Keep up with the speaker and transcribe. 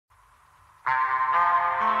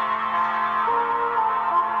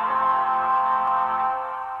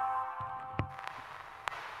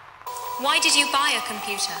Why did you buy a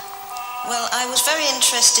computer? Well, I was very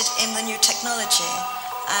interested in the new technology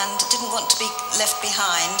and didn't want to be left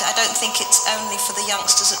behind. I don't think it's only for the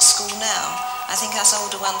youngsters at school now. I think us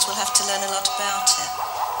older ones will have to learn a lot about it.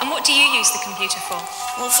 And what do you use the computer for?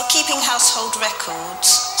 Well, for keeping household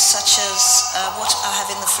records, such as what I have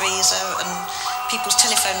in the freezer and people's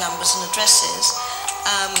telephone numbers and addresses.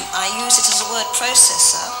 I use it as a word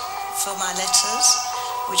processor for my letters,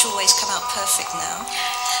 which always come out perfect now.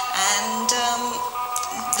 And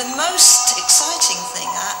the most exciting thing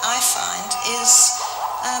I find is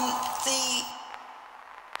the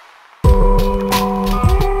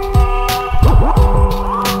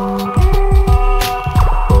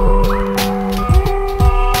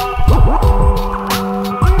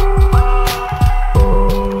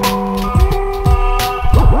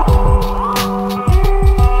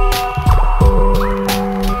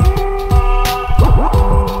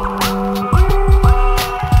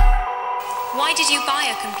Why did you buy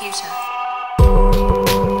a computer?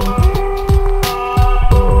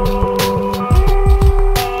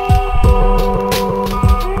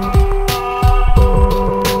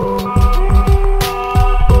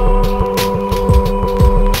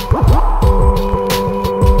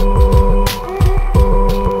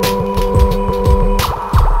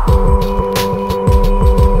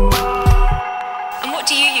 And what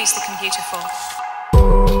do you use the computer for?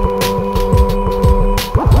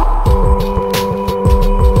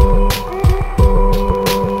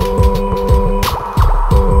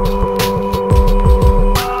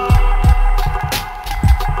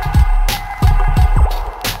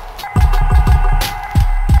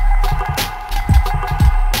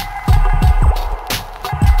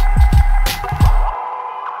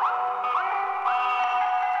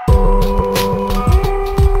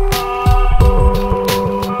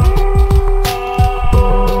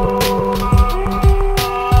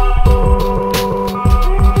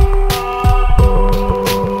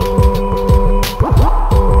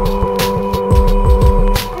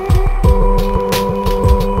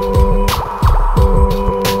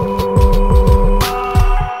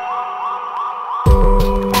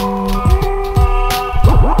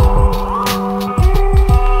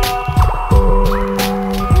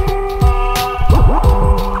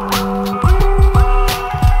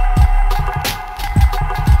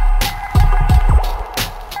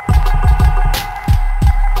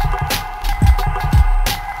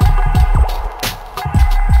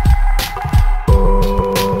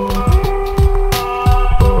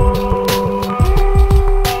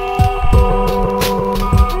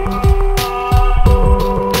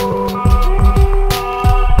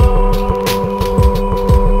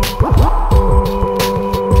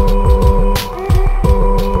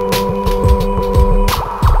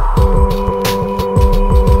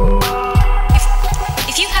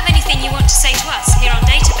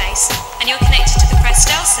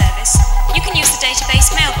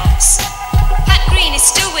 Is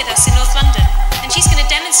still with us in North London, and she's going to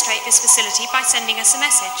demonstrate this facility by sending us a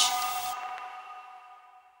message.